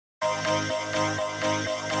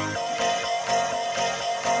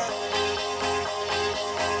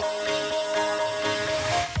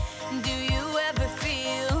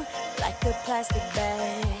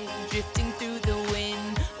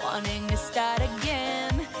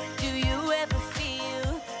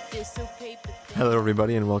Hello,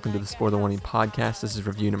 everybody, and welcome to the Spoiler Warning Podcast. This is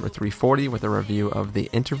review number 340 with a review of The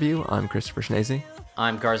Interview. I'm Christopher Schnese.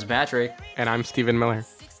 I'm Carson Patrick. And I'm Stephen Miller.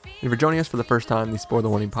 If you're joining us for the first time, the Spoiler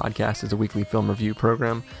Warning Podcast is a weekly film review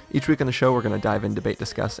program. Each week on the show, we're going to dive in, debate,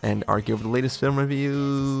 discuss, and argue over the latest film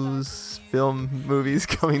movies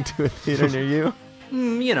coming to a theater near you.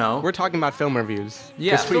 You know. We're talking about film reviews.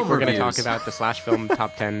 Yeah, this week film we're going to reviews. talk about the Slash Film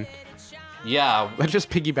Top 10. Yeah. Let's just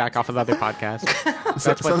piggyback off of other podcasts.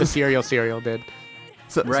 That's what the Serial did.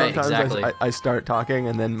 Right, sometimes exactly. I start talking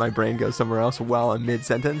and then my brain goes somewhere else while I'm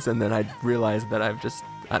mid-sentence, and then I realize that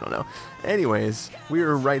I don't know. Anyways, we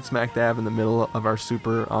are right smack dab in the middle of our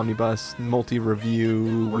super omnibus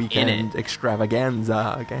multi-review weekend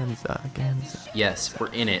extravaganza. Yes, we're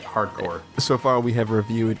in it hardcore. So far, we have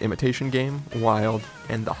reviewed Imitation Game, Wild,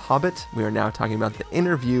 and The Hobbit. We are now talking about The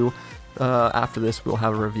Interview. After this, we'll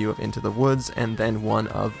have a review of Into the Woods and then one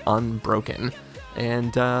of Unbroken.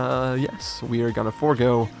 And yes, we are going to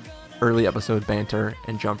forego early episode banter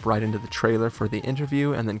and jump right into the trailer for The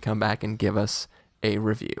Interview and then come back and give us a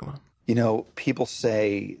review. You know, people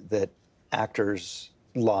say that actors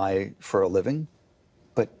lie for a living,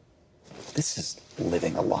 but this is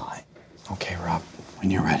living a lie. Okay, Rob,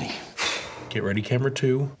 when you're ready. Get ready, camera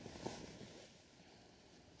 2.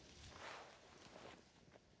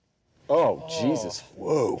 Oh, Jesus.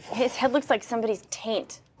 Whoa. His head looks like somebody's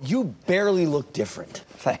taint. You barely look different.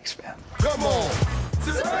 Thanks, man. Come on!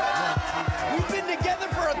 We've been together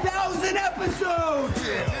for 1,000 episodes!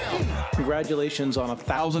 Congratulations on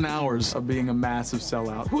 1,000 hours of being a massive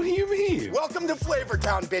sellout. What do you mean? Welcome to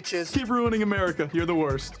Flavortown, bitches! Keep ruining America. You're the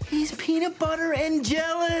worst. He's peanut butter and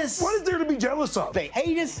jealous. What is there to be jealous of? They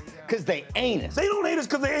hate us because they ain't us. They don't hate us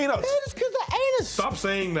because they ain't us! They hate us because they ain't us. Stop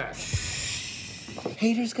saying that.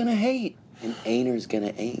 Haters gonna hate, and ain'ters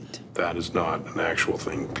gonna ain't. That is not an actual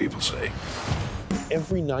thing people say.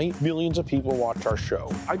 Every night, millions of people watch our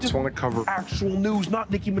show. I just want to cover Actual news,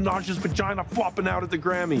 not Nicki Minaj's vagina flopping out at the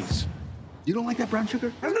Grammys. You don't like that brown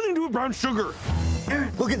sugar? Has nothing to do with brown sugar.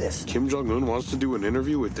 Aaron, look at this. Kim Jong-un wants to do an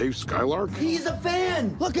interview with Dave Skylark? He's a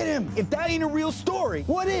fan. Look at him. If that ain't a real story,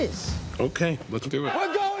 what is? Okay, let's do it.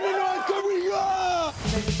 We're going to North Korea!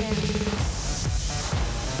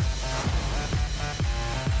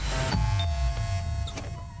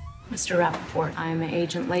 Mr. Rappaport, I'm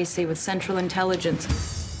Agent Lacey with Central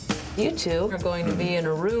Intelligence. You two are going to be in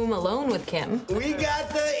a room alone with Kim. We got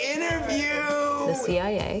the interview! The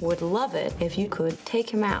CIA would love it if you could take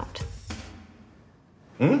him out.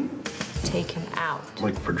 Take him out.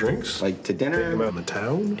 Like for drinks? Like to Take dinner? him out in the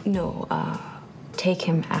town? No, take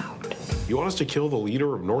him out. You want us to kill the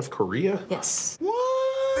leader of North Korea? Yes.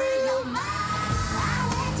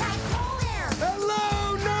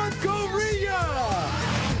 Hello, North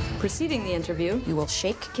Korea! Preceding the interview, you will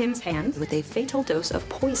shake Kim's hand with a fatal dose of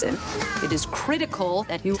poison. It is critical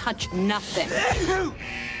that you touch nothing.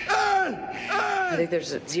 I think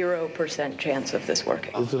there's a 0% chance of this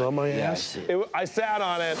working. Is it on my ass? I sat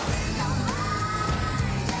on it.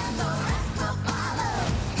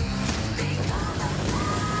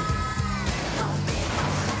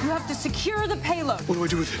 You have to secure the payload. What do I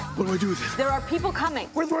do with it? What do I do with it? There are people coming.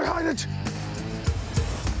 Where do I hide it?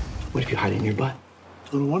 What if you hide it in your butt?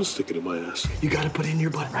 I don't want to stick it in my ass. You gotta put it in your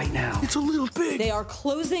butt right now. It's a little big. They are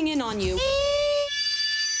closing in on you.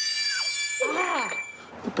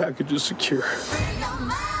 The package is secure.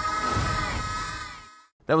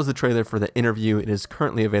 That was the trailer for The Interview. It is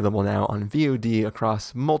currently available now on VOD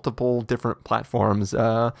across multiple different platforms.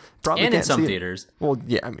 Probably And in can't some see it- theaters. Well,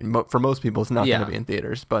 yeah, I mean, for most people, it's not going Yeah. to be in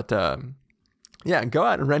theaters, but yeah, go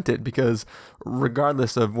out and rent it, because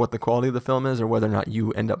regardless of what the quality of the film is or whether or not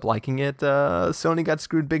you end up liking it, Sony got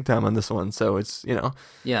screwed big time on this one. So it's,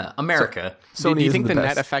 Yeah, America. Sony do you isn't think the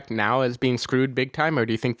net best. effect now is being screwed big time, or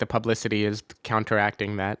do you think the publicity is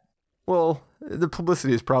counteracting that? Well, the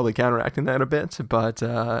publicity is probably counteracting that a bit, but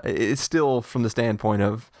it's still from the standpoint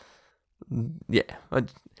of, yeah.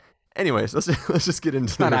 Anyways, let's just get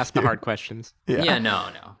into Not the ask the review. hard questions. Yeah, no.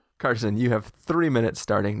 Carson, you have 3 minutes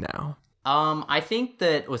starting now. I think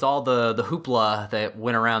that with all the hoopla that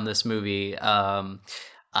went around this movie,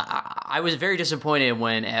 I was very disappointed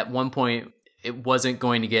when at one point it wasn't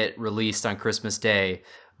going to get released on Christmas Day.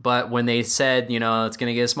 But when they said, it's going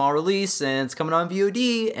to get a small release and it's coming on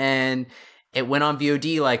VOD, and it went on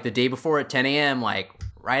VOD like the day before at 10 a.m., like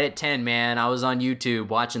right at 10, man, I was on YouTube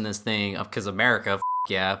watching this thing because America,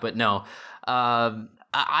 yeah. But no,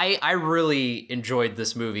 I really enjoyed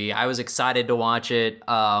this movie. I was excited to watch it.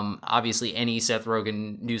 Obviously, any new Seth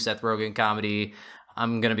Rogen comedy,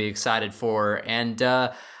 I'm gonna be excited for. And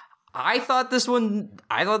I thought this one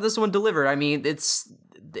delivered. I mean,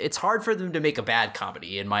 it's hard for them to make a bad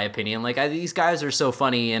comedy, in my opinion. Like, these guys are so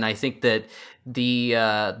funny, and I think that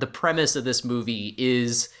the premise of this movie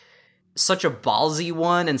is such a ballsy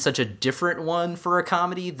one and such a different one for a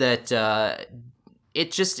comedy that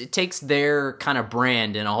it takes their kind of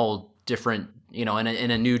brand in a whole different, in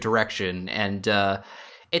a new direction. And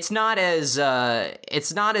it's not as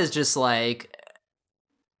just like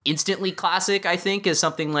instantly classic, I think, as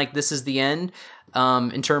something like This Is the End,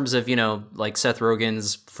 in terms of, like Seth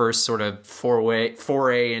Rogen's first sort of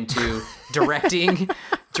foray into directing.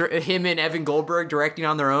 Him and Evan Goldberg directing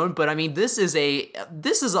on their own. But I mean, this is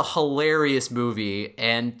a hilarious movie,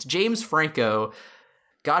 and James Franco,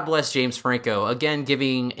 God bless James Franco, again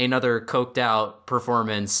giving another coked out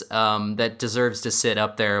performance that deserves to sit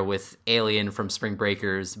up there with Alien from Spring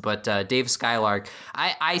Breakers. But Dave Skylark,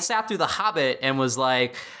 I sat through The Hobbit and was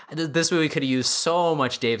like, this movie could have used so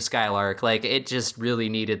much Dave Skylark. Like, it just really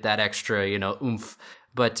needed that extra, oomph.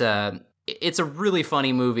 But it's a really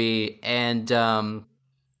funny movie, and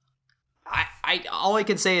I all I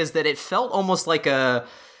can say is that it felt almost like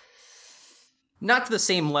not to the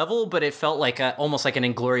same level, but it felt like almost like an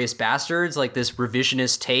Inglourious Bastards, like this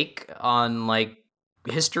revisionist take on like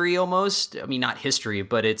history almost. I mean, not history,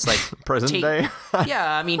 but it's like present day.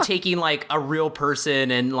 Yeah, I mean, taking like a real person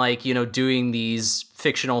and like, doing these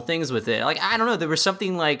fictional things with it. Like, I don't know, there was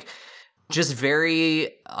something like just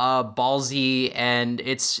very ballsy, and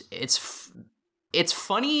it's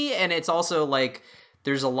funny, and it's also like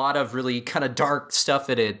there's a lot of really kind of dark stuff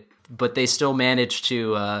in it, but they still manage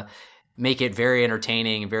to make it very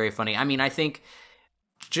entertaining and very funny. I mean, I think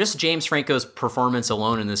just James Franco's performance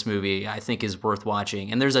alone in this movie, I think, is worth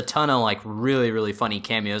watching. And there's a ton of like really, really funny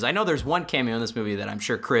cameos. I know there's one cameo in this movie that I'm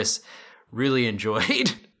sure Chris really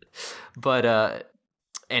enjoyed. But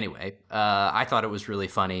anyway, I thought it was really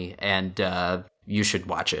funny, and you should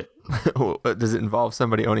watch it. Does it involve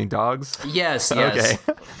somebody owning dogs? Yes. Okay.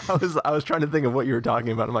 I was trying to think of what you were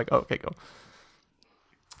talking about. I'm like, oh, okay, go.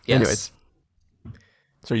 Yes. Anyways.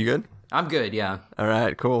 So are you good? I'm good, yeah. All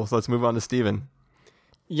right, cool. So let's move on to Steven.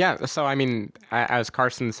 Yeah, so I mean, as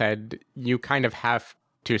Carson said, you kind of have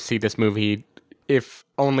to see this movie if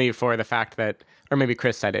only for the fact that, or maybe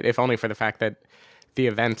Chris said it, if only for the fact that the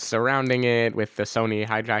events surrounding it, with the Sony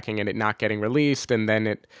hijacking and it not getting released, and then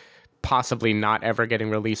it possibly not ever getting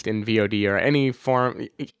released in VOD or any form.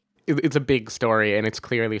 It's a big story, and it's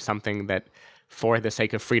clearly something that, for the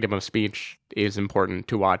sake of freedom of speech, is important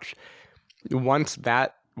to watch. Once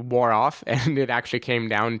that wore off and it actually came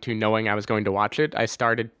down to knowing I was going to watch it, I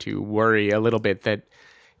started to worry a little bit that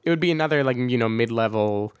it would be another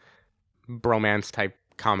mid-level bromance type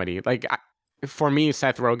comedy. Like, for me,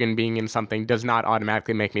 Seth Rogen being in something does not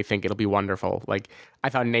automatically make me think it'll be wonderful. Like, I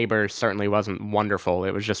thought Neighbors certainly wasn't wonderful.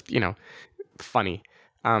 It was just, funny.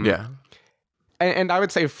 Yeah. And I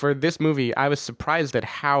would say for this movie, I was surprised at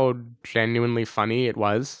how genuinely funny it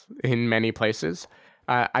was in many places.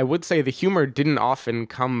 I would say the humor didn't often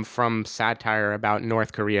come from satire about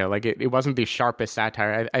North Korea. Like, it wasn't the sharpest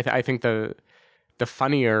satire. I think the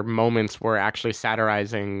funnier moments were actually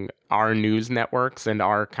satirizing our news networks and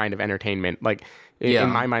our kind of entertainment. Like, in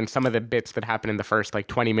my mind, some of the bits that happened in the first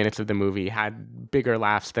 20 minutes of the movie had bigger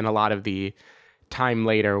laughs than a lot of the time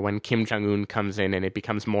later when Kim Jong-un comes in and it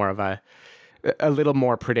becomes more of a little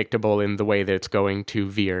more predictable in the way that it's going to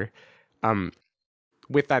veer.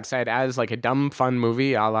 With that said, as a dumb, fun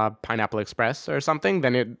movie a la Pineapple Express or something,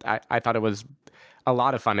 then I thought it was a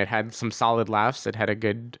lot of fun. It had some solid laughs. It had a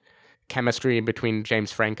good chemistry between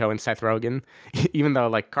James Franco and Seth Rogen. Even though,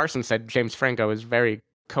 like Carson said, James Franco is very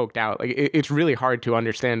coked out. Like, it's really hard to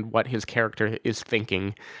understand what his character is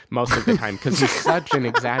thinking most of the time, because he's such an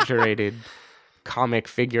exaggerated comic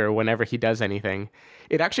figure whenever he does anything.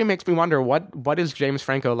 It actually makes me wonder, what is James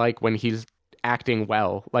Franco like when he's acting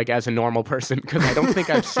well, like as a normal person? Because I don't think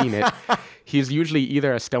I've seen it. He's usually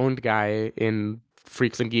either a stoned guy in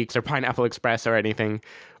Freaks and Geeks or Pineapple Express or anything,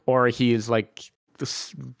 or he's like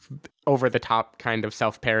this over the top kind of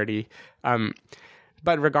self-parody.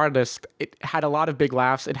 But regardless, it had a lot of big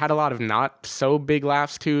laughs. It had a lot of not so big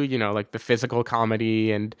laughs too, like the physical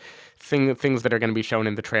comedy and things that are going to be shown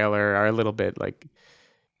in the trailer are a little bit like,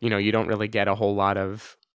 you don't really get a whole lot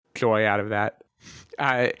of joy out of that.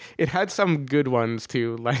 It had some good ones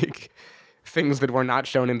too, like things that were not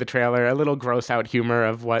shown in the trailer, a little gross out humor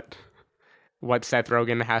of what Seth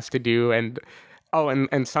Rogen has to do, and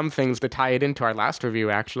some things that tie it into our last review,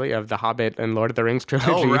 actually, of The Hobbit and Lord of the Rings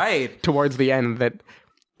trilogy. Oh, right. Towards the end, that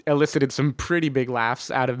elicited some pretty big laughs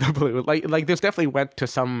out of the blue. Like this definitely went to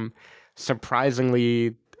some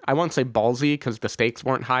surprisingly, I won't say ballsy because the stakes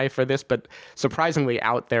weren't high for this, but surprisingly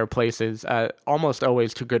out there places, almost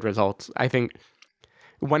always to good results. I think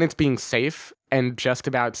when it's being safe and just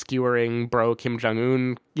about skewering bro Kim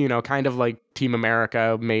Jong-un, kind of like Team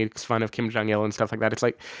America makes fun of Kim Jong-il and stuff like that. It's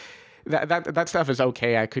like that stuff is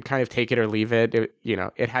okay. I could kind of take it or leave it.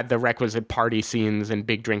 It had the requisite party scenes and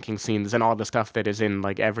big drinking scenes and all the stuff that is in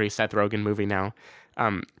like every Seth Rogen movie now.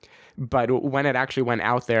 But when it actually went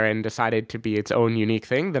out there and decided to be its own unique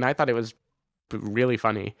thing, then I thought it was really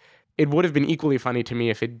funny. It would have been equally funny to me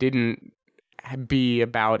if it didn't be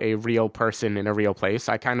about a real person in a real place.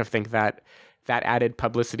 I kind of think that added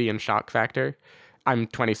publicity and shock factor. I'm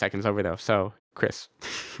 20 seconds over though, so Chris.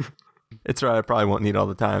 It's right. I probably won't need all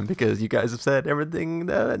the time because you guys have said everything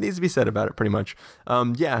that needs to be said about it pretty much.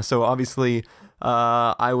 So obviously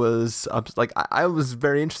I was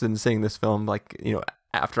very interested in seeing this film,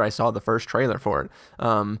 after I saw the first trailer for it.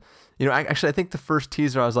 I think the first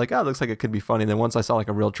teaser, I was like, oh, it looks like it could be funny. And then once I saw like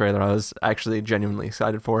a real trailer, I was actually genuinely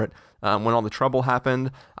excited for it. When all the trouble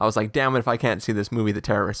happened, I was like, damn it, if I can't see this movie, the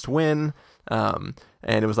terrorists win. And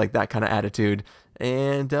it was like that kind of attitude.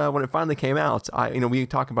 And when it finally came out, we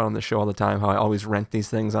talk about on the show all the time how I always rent these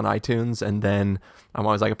things on iTunes, and then I'm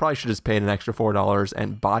always like, I probably should have just paid an extra $4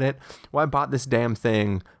 and bought it. Well, I bought this damn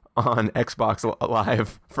thing on Xbox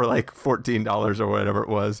Live for like $14 or whatever it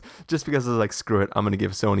was, just because I was like, screw it, I'm going to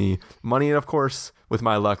give Sony money. And of course, with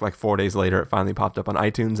my luck, like 4 days later, it finally popped up on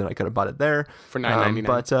iTunes and I could have bought it there. For $9.99.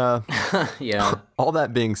 But yeah. All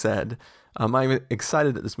that being said, I'm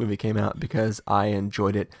excited that this movie came out because I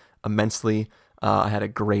enjoyed it immensely. I had a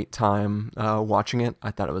great time watching it.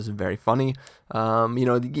 I thought it was very funny. As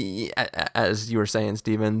you were saying,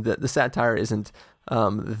 Stephen, the satire isn't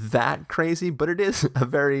that crazy, but it is a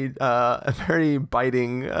very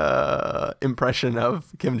biting impression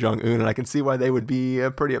of Kim Jong-un, and I can see why they would be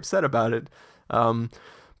pretty upset about it.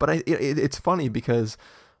 But it's funny because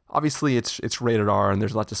obviously it's rated R and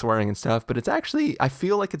there's lots of swearing and stuff, but it's actually, I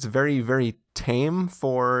feel like it's very, very tame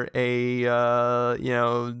for a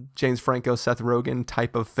James Franco, Seth Rogen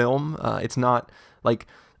type of film. It's not like,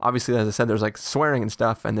 obviously, as I said, there's like swearing and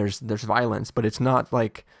stuff and there's violence, but it's not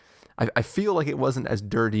like, I feel like it wasn't as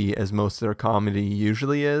dirty as most of their comedy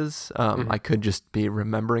usually is. I could just be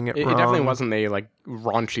remembering it wrong. It definitely wasn't a like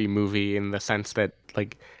raunchy movie in the sense that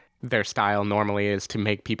like their style normally is to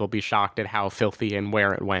make people be shocked at how filthy and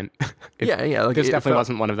where it went. Like this definitely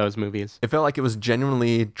wasn't one of those movies. It felt like it was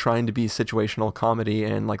genuinely trying to be situational comedy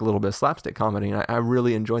and like a little bit of slapstick comedy, and I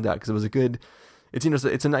really enjoyed that because it was a good.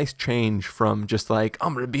 It's a nice change from just like,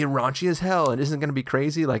 I'm gonna be raunchy as hell and isn't gonna be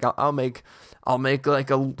crazy. Like I'll make like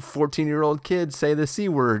a 14-year-old kid say the C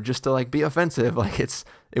word just to like be offensive. Like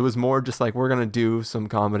it was more just like, we're gonna do some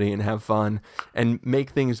comedy and have fun and make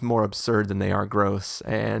things more absurd than they are gross.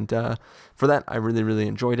 And for that, I really, really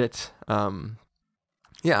enjoyed it. I'm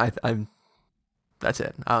that's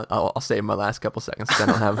it. I'll save my last couple seconds because I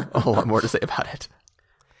don't have a whole lot more to say about it.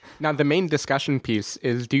 Now, the main discussion piece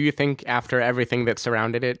is, do you think after everything that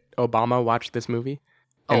surrounded it, Obama watched this movie?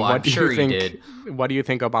 And I'm sure he did. What do you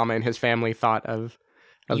think Obama and his family thought of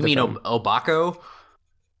you mean film? Obako?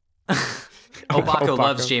 Obako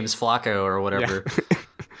loves James Flacco or whatever.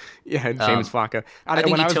 Yeah, James Flacco.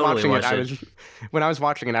 When I was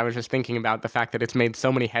watching it, I was just thinking about the fact that it's made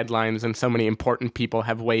so many headlines and so many important people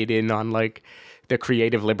have weighed in on like the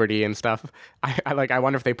creative liberty and stuff. I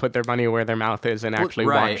wonder if they put their money where their mouth is and actually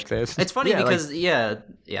watched this. It's funny because I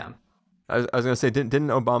was gonna say, didn't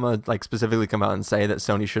Obama like specifically come out and say that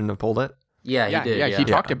Sony shouldn't have pulled it? Yeah, he did. Yeah, he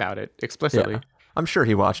talked about it explicitly. Yeah. I'm sure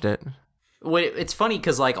he watched it. Well, it's funny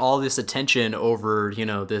because like all this attention over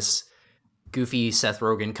this goofy Seth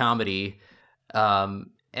Rogen comedy,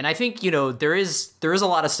 and I think there is a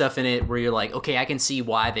lot of stuff in it where you're like, okay, I can see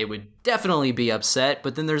why they would definitely be upset,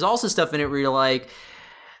 but then there's also stuff in it where you're like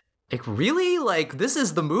really, like this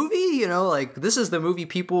is the movie, like this is the movie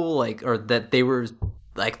people like, or that they were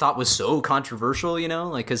like thought was so controversial,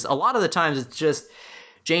 like because a lot of the times it's just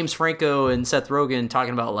James Franco and Seth Rogen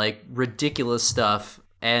talking about like ridiculous stuff,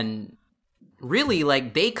 and really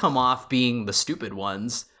like they come off being the stupid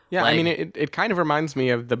ones. Yeah, I mean, it kind of reminds me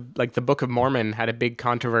of the Book of Mormon had a big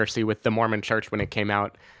controversy with the Mormon Church when it came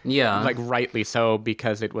out. Yeah, like rightly so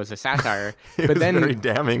because it was a satire. It was very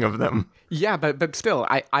damning of them. Yeah, but still,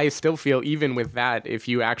 I still feel even with that, if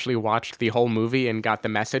you actually watched the whole movie and got the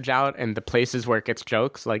message out and the places where it gets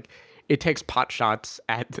jokes, like it takes pot shots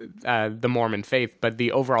at the Mormon faith, but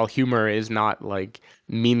the overall humor is not like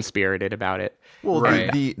mean-spirited about it. Well,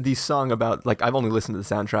 right. the song about, like, I've only listened to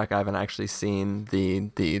the soundtrack. I haven't actually seen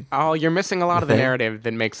the Oh, you're missing a lot of the narrative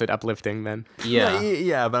that makes it uplifting then.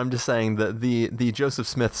 Yeah, but I'm just saying that the Joseph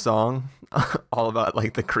Smith song, all about,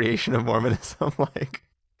 like, the creation of Mormonism, like...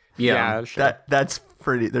 Yeah, sure. That's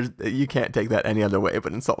pretty... you can't take that any other way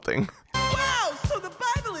but insulting. Wow, so the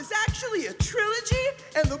Bible trilogy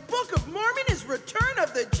and the Book of Mormon is Return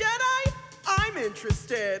of the Jedi, I'm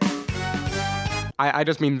interested. I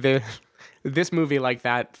just mean this movie like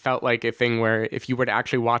that felt like a thing where if you were to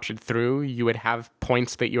actually watch it through, you would have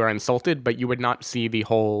points that you are insulted, but you would not see the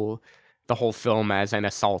whole film as an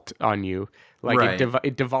assault on you. Like Right.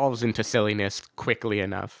 it devolves into silliness quickly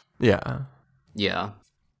enough. Yeah. Yeah.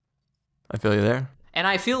 I feel you there. And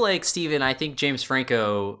I feel like, Steven, I think James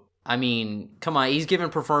Franco, I mean, come on, he's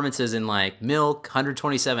given performances in like Milk,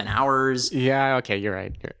 127 Hours. Yeah, okay, you're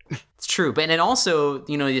right. It's true. But and also,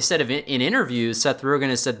 you know, you said in interviews, Seth Rogen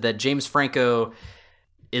has said that James Franco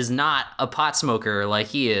is not a pot smoker like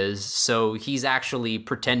he is. So he's actually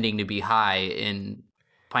pretending to be high in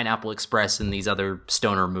Pineapple Express and these other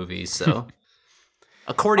stoner movies. So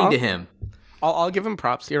according to him. I'll give him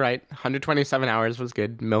props. You're right. 127 Hours was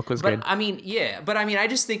good. Milk was good. I mean, yeah. But I mean, I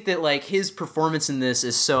just think that like his performance in this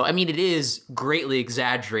is so, I mean, it is greatly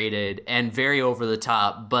exaggerated and very over the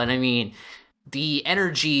top. But I mean, the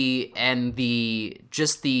energy and the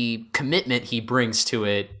commitment he brings to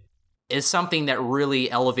it is something that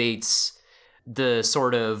really elevates the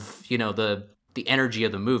sort of, you know, the energy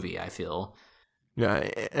of the movie, I feel. Yeah,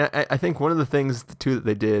 I think one of the things too that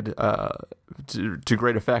they did to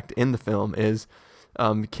great effect in the film is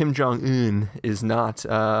Kim Jong-un is not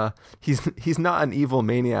he's not an evil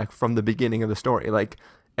maniac from the beginning of the story. Like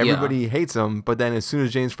everybody hates him, but then as soon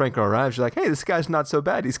as James Franco arrives, you're like, hey, this guy's not so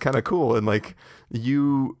bad. He's kind of cool, and like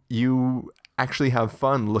you actually have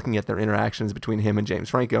fun looking at their interactions between him and James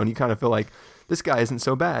Franco, and you kind of feel like this guy isn't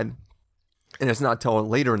so bad. And it's not till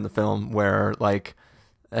later in the film where like.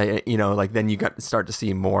 You know, like then you start to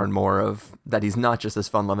see more and more of that he's not just this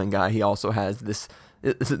fun-loving guy. He also has this.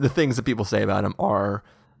 The things that people say about him are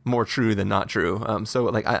more true than not true. So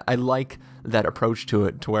like I like that approach to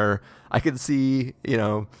it, to where I could see, you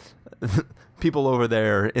know, people over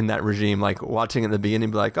there in that regime like watching in the beginning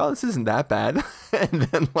and be like, oh, this isn't that bad, and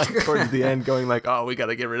then like towards the end going like, oh, we got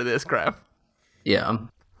to get rid of this crap. Yeah, all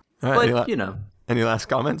right, but you know, any last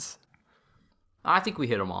comments? I think we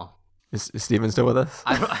hit them all. Is Steven still with us?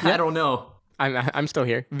 I don't know. I'm still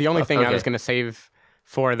here. The only thing I was going to save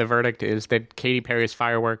for the verdict is that Katy Perry's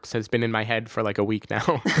Fireworks has been in my head for like a week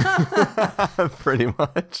now. Pretty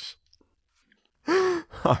much.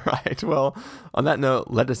 All right. Well, on that note,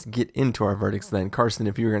 let us get into our verdicts then. Carson,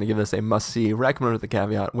 if you were going to give this a must-see, recommend with the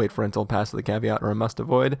caveat, wait for rental, pass with the caveat, or a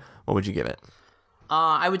must-avoid, what would you give it?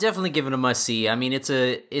 I would definitely give it a must-see. I mean,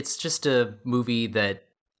 it's just a movie that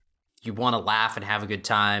you want to laugh and have a good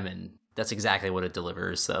time, and that's exactly what it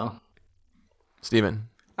delivers. So, Steven?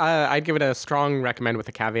 I'd give it a strong recommend with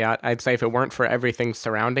a caveat. I'd say if it weren't for everything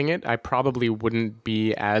surrounding it, I probably wouldn't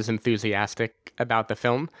be as enthusiastic about the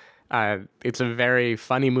film. It's a very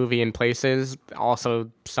funny movie in places.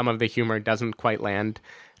 Also, some of the humor doesn't quite land.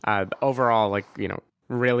 Overall, like, you know,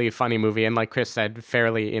 really funny movie. And like Chris said,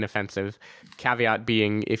 fairly inoffensive. Caveat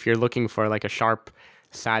being, if you're looking for like a sharp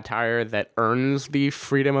satire that earns the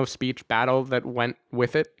freedom of speech battle that went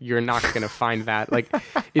with it, you're not going to find that. Like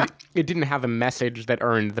it didn't have a message that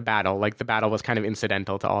earned the battle. Like the battle was kind of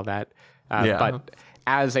incidental to all that. But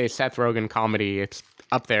as a Seth Rogen comedy, it's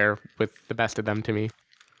up there with the best of them to me.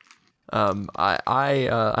 I'm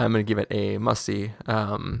going to give it a must-see.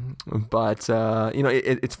 But you know,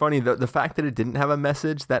 it's funny, the fact that it didn't have a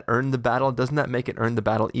message that earned the battle, doesn't that make it earn the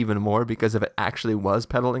battle even more? Because if it actually was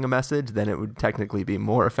peddling a message, then it would technically be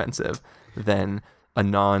more offensive than a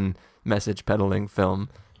non-message peddling film,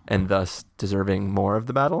 and thus deserving more of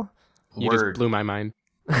the battle. You just blew my mind.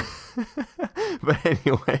 But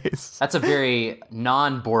anyways, that's a very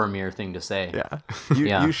non-Boromir thing to say.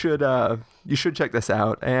 Yeah, you should check this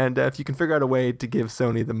out, and if you can figure out a way to give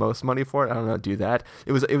Sony the most money for it, I don't know, do that.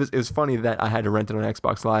 It was funny that I had to rent it on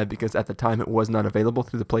Xbox Live because at the time it was not available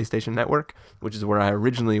through the PlayStation Network, which is where I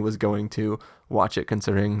originally was going to watch it,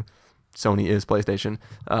 considering Sony is PlayStation.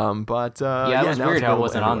 But it was weird how it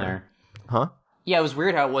wasn't on there. Huh? Yeah, it was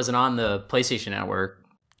weird how it wasn't on the PlayStation Network.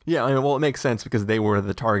 Yeah, I mean, well, it makes sense because they were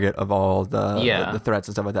the target of all the threats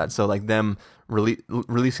and stuff like that. So, like, them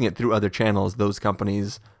releasing it through other channels, those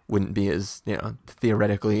companies wouldn't be as, you know,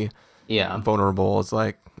 theoretically vulnerable as,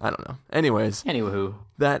 like, I don't know. Anyways. Anywho.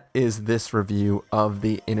 That is this review of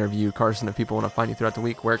The Interview. Carson, if people want to find you throughout the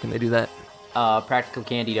week, where can they do that?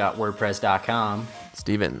 Practicalcandy.wordpress.com.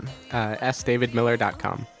 Steven.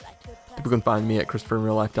 sdavidmiller.com. People can find me at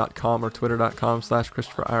ChristopherInRealLife.com or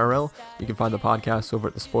Twitter.com/ChristopherIRL. You can find the podcast over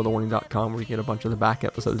at thespoilerwarning.com, where you get a bunch of the back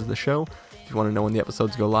episodes of the show. If you want to know when the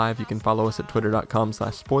episodes go live, you can follow us at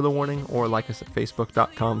Twitter.com/spoilerwarning or like us at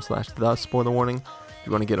Facebook.com/thespoilerwarning. If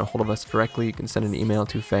you want to get a hold of us directly, you can send an email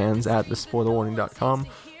to fans@thespoilerwarning.com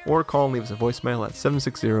or call and leave us a voicemail at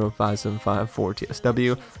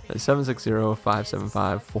 760-575-4TSW. That's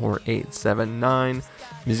 760-575-4879.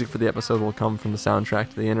 Music for the episode will come from the soundtrack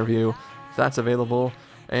to the interview, if that's available.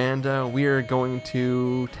 And we are going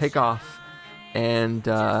to take off and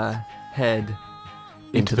head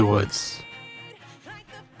into the woods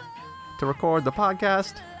to record the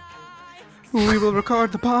podcast. We will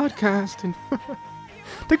record the podcast in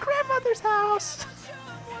the grandmother's house.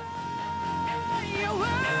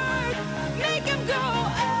 Make him go,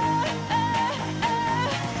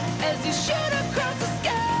 as you should have.